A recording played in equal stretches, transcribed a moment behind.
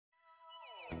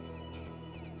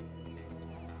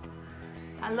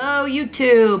Hello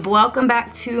YouTube, welcome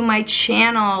back to my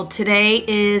channel. Today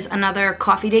is another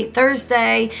Coffee Date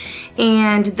Thursday,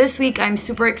 and this week I'm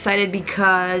super excited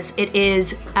because it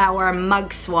is our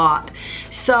mug swap.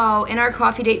 So in our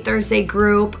Coffee Date Thursday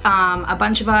group, a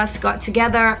bunch of us got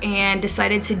together and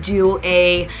decided to do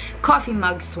a coffee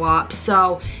mug swap.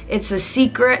 So it's a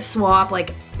secret swap,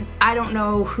 like I don't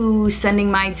know who's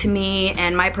sending mine to me,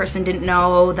 and my person didn't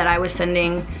know that I was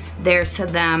sending theirs to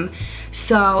them.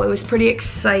 So it was pretty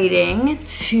exciting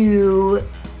to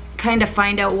kind of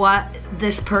find out what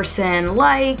this person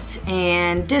liked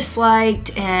and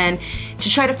disliked, and to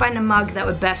try to find a mug that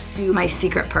would best suit my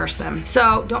secret person.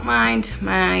 So don't mind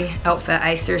my outfit,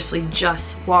 I seriously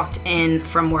just walked in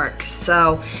from work.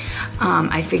 So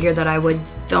I figured that I would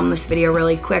film this video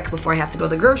really quick before I have to go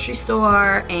to the grocery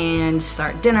store and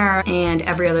start dinner and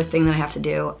every other thing that I have to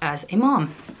do as a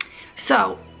mom.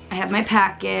 So I have my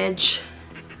package.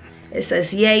 It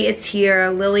says, yay, it's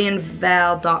here,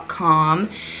 lilyandval.com.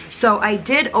 So I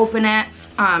did open it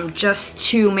just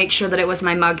to make sure that it was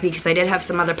my mug, because I did have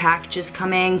some other packages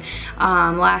coming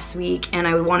last week, and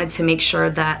I wanted to make sure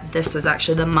that this was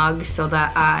actually the mug so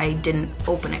that I didn't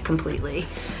open it completely.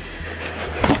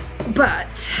 But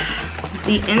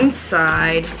the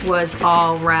inside was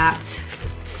all wrapped,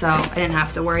 so I didn't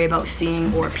have to worry about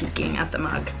seeing or peeking at the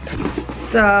mug.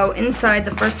 So inside,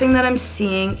 the first thing that I'm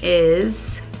seeing is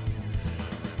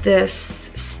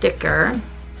this sticker,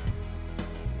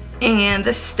 and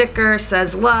this sticker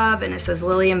says love, and it says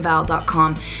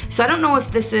lilyandval.com. So I don't know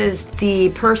if this is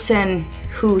the person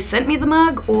who sent me the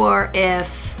mug or if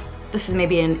this is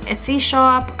maybe an Etsy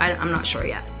shop. I'm not sure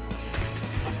yet.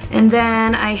 And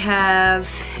then I have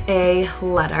a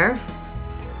letter,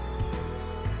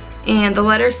 and the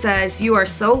letter says, you are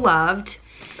so loved.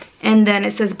 And then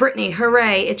it says, Brittany,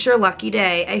 hooray, it's your lucky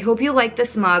day. I hope you like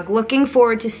this mug. Looking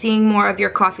forward to seeing more of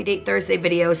your Coffee Date Thursday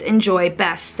videos. Enjoy,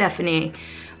 best, Stephanie.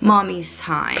 Mommy's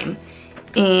time.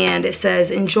 And it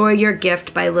says, enjoy your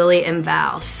gift by Lily and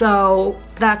Val. So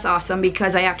that's awesome,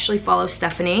 because I actually follow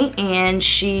Stephanie, and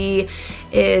she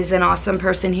is an awesome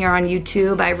person here on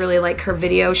YouTube. I really like her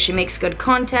videos. She makes good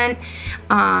content.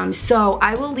 So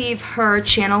I will leave her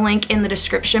channel link in the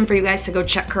description for you guys to go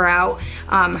check her out.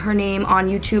 Her name on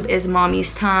YouTube is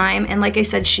Mommy's Time, and like I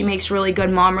said, she makes really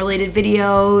good mom related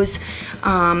videos,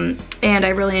 and I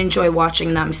really enjoy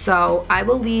watching them. So I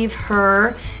will leave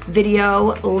her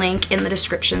video link in the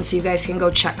description so you guys can go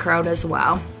check her out as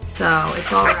well. So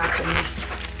it's all wrapped in this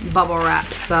bubble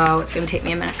wrap, so it's gonna take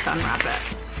me a minute to unwrap it.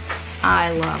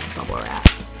 I love bubble wrap.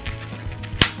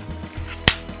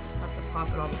 I'll have to pop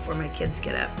it all before my kids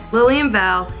get it. Lily and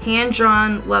Val,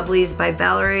 hand-drawn lovelies by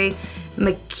Valerie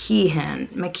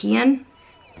McKeon.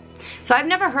 So I've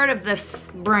never heard of this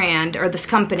brand or this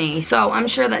company, so I'm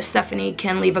sure that Stephanie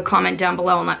can leave a comment down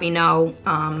below and let me know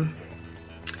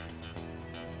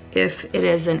if it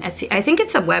is an Etsy. I think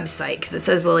it's a website, because it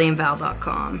says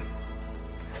lilyandval.com.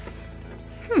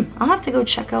 I'll have to go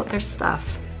check out their stuff.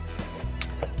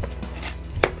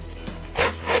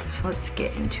 So let's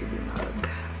get into the mug.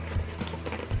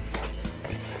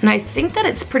 And I think that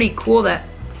it's pretty cool that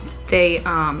they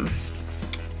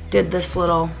did this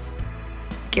little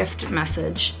gift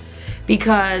message,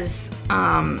 because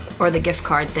or the gift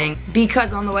card thing,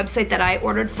 because on the website that I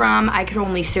ordered from, I could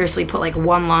only seriously put like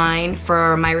one line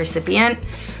for my recipient,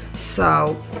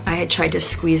 so I had tried to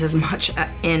squeeze as much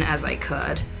in as I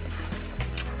could.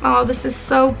 Oh, this is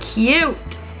so cute.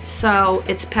 So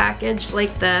it's packaged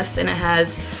like this, and it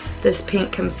has this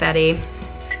pink confetti,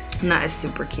 and that is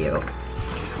super cute.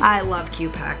 I love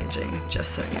cute packaging,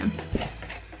 just saying.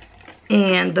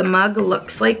 And the mug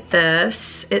looks like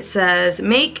this. It says,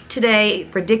 make today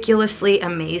ridiculously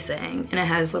amazing, and it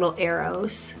has little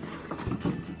arrows.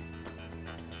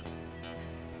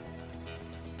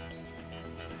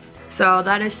 So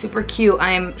that is super cute.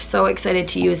 I am so excited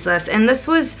to use this. And this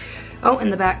was, oh, in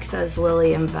the back says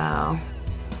Lily and Val.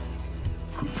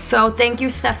 So thank you,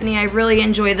 Stephanie. I really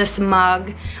enjoy this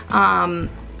mug.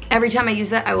 Every time I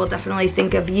use it, I will definitely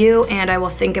think of you, and I will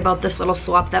think about this little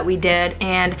swap that we did.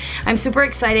 And I'm super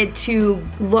excited to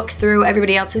look through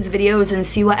everybody else's videos and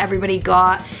see what everybody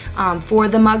got for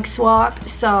the mug swap.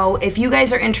 So if you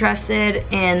guys are interested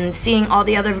in seeing all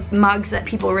the other mugs that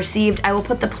people received, I will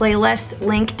put the playlist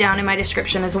link down in my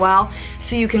description as well,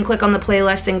 so you can click on the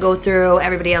playlist and go through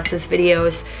everybody else's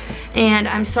videos And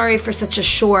I'm sorry for such a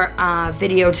short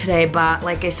video today, but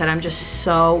like I said, I'm just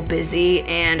so busy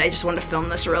and I just wanted to film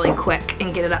this really quick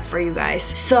and get it up for you guys.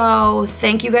 So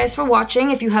thank you guys for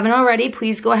watching. If you haven't already,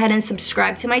 please go ahead and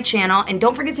subscribe to my channel, and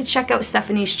don't forget to check out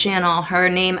Stephanie's channel. Her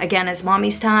name again is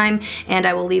Mommy's Time, and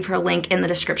I will leave her link in the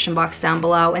description box down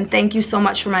below. And thank you so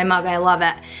much for my mug. I love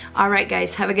it. All right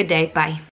guys, have a good day. Bye.